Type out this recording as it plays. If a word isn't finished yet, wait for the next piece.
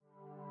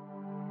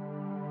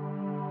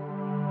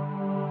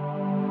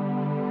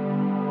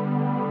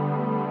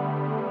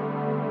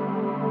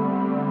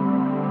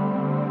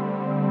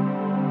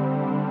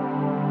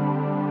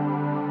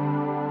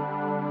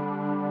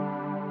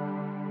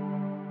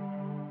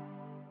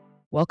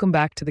Welcome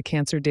back to the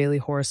Cancer Daily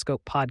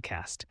Horoscope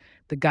podcast,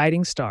 the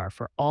guiding star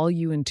for all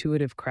you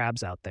intuitive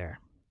crabs out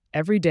there.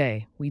 Every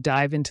day, we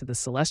dive into the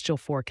celestial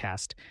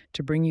forecast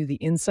to bring you the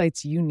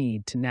insights you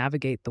need to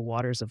navigate the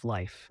waters of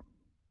life.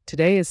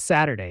 Today is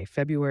Saturday,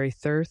 February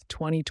 3rd,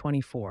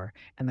 2024,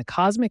 and the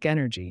cosmic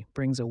energy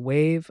brings a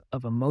wave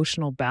of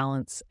emotional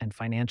balance and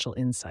financial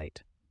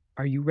insight.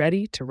 Are you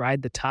ready to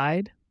ride the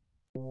tide?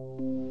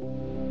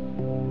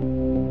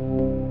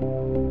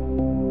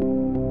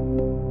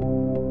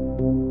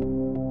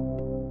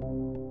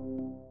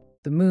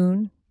 The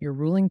moon, your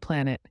ruling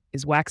planet,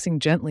 is waxing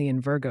gently in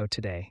Virgo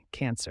today,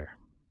 Cancer.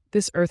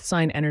 This earth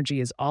sign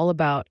energy is all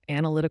about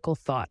analytical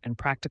thought and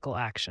practical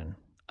action,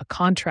 a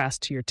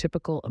contrast to your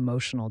typical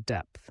emotional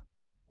depth.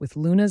 With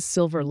Luna's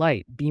silver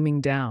light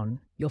beaming down,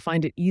 you'll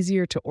find it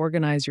easier to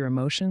organize your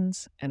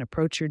emotions and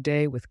approach your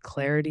day with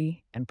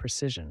clarity and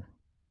precision.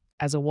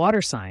 As a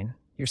water sign,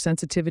 your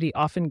sensitivity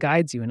often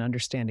guides you in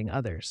understanding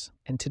others.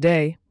 And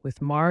today,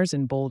 with Mars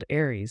in bold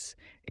Aries,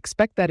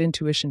 expect that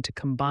intuition to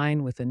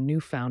combine with a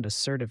newfound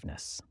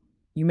assertiveness.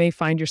 You may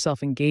find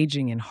yourself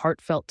engaging in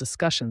heartfelt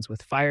discussions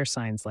with fire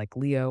signs like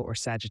Leo or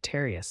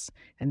Sagittarius,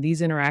 and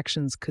these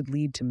interactions could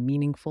lead to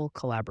meaningful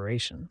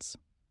collaborations.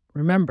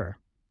 Remember,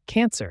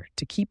 Cancer,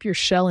 to keep your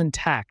shell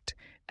intact,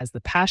 as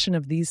the passion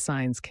of these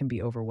signs can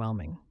be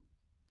overwhelming.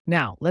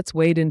 Now, let's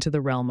wade into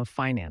the realm of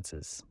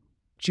finances.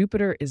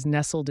 Jupiter is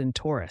nestled in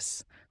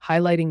Taurus,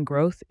 highlighting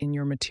growth in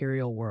your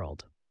material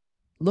world.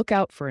 Look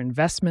out for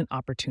investment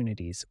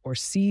opportunities or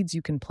seeds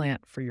you can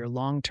plant for your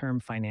long-term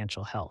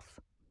financial health.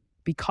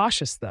 Be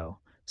cautious, though.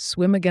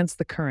 Swim against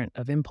the current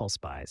of impulse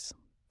buys.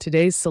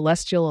 Today's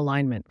celestial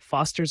alignment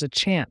fosters a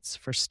chance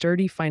for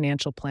sturdy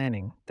financial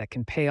planning that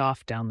can pay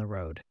off down the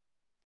road.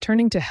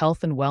 Turning to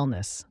health and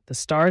wellness, the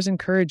stars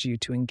encourage you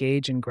to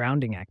engage in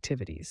grounding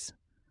activities.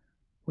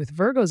 With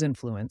Virgo's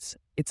influence,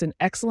 it's an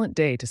excellent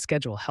day to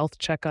schedule health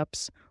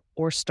checkups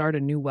or start a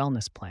new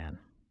wellness plan.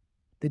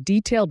 The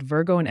detailed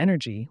Virgoan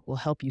energy will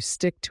help you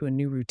stick to a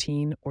new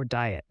routine or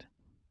diet.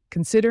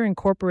 Consider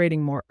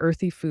incorporating more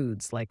earthy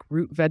foods like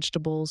root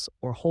vegetables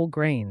or whole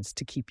grains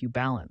to keep you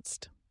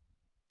balanced.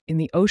 In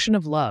the ocean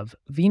of love,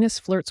 Venus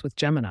flirts with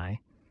Gemini,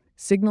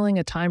 signaling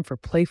a time for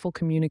playful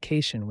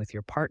communication with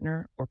your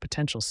partner or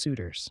potential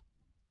suitors.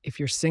 If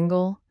you're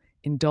single,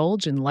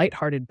 indulge in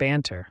lighthearted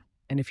banter,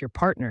 and if you're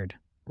partnered,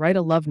 write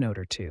a love note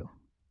or two.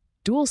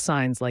 Dual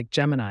signs like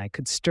Gemini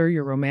could stir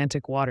your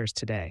romantic waters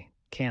today,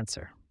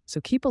 Cancer. So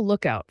keep a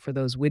lookout for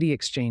those witty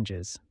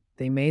exchanges.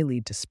 They may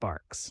lead to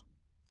sparks.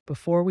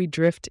 Before we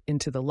drift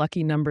into the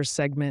lucky numbers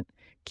segment,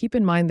 keep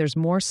in mind there's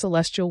more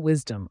celestial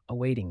wisdom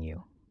awaiting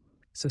you.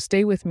 So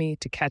stay with me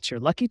to catch your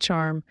lucky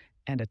charm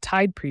and a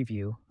tide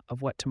preview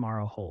of what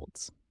tomorrow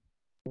holds.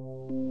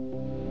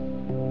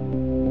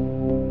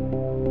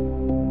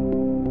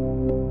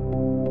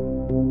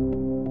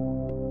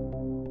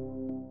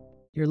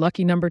 Your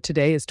lucky number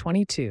today is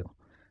 22,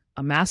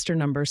 a master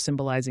number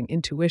symbolizing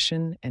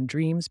intuition and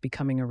dreams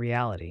becoming a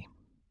reality.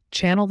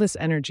 Channel this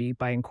energy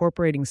by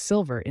incorporating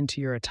silver into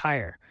your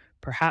attire,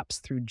 perhaps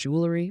through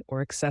jewelry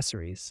or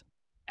accessories.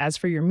 As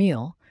for your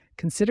meal,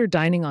 consider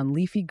dining on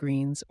leafy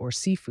greens or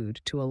seafood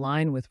to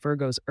align with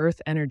Virgo's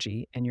earth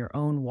energy and your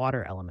own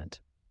water element.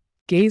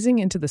 Gazing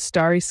into the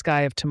starry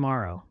sky of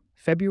tomorrow,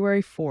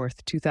 February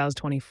 4th,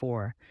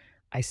 2024,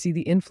 I see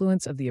the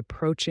influence of the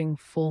approaching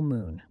full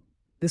moon.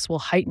 This will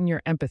heighten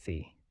your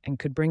empathy and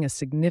could bring a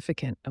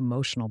significant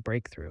emotional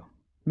breakthrough.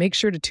 Make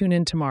sure to tune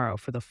in tomorrow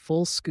for the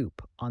full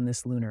scoop on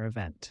this lunar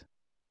event.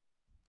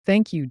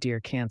 Thank you, dear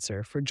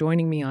Cancer, for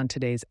joining me on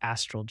today's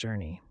astral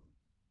journey.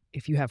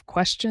 If you have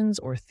questions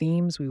or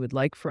themes we would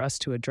like for us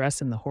to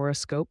address in the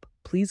horoscope,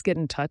 please get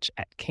in touch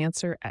at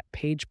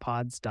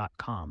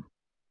cancer@pagepods.com.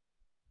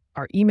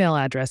 Our email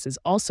address is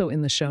also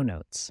in the show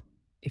notes.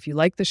 If you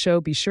like the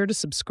show, be sure to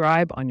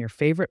subscribe on your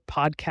favorite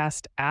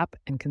podcast app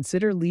and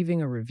consider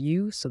leaving a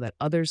review so that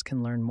others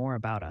can learn more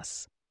about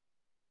us.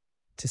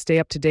 To stay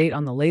up to date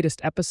on the latest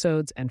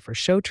episodes and for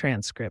show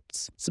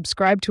transcripts,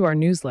 subscribe to our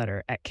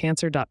newsletter at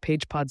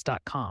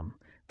cancer.pagepods.com.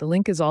 The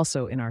link is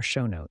also in our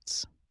show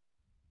notes.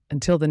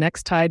 Until the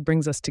next tide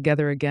brings us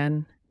together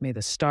again, may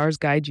the stars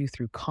guide you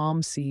through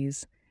calm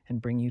seas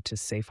and bring you to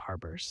safe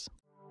harbors.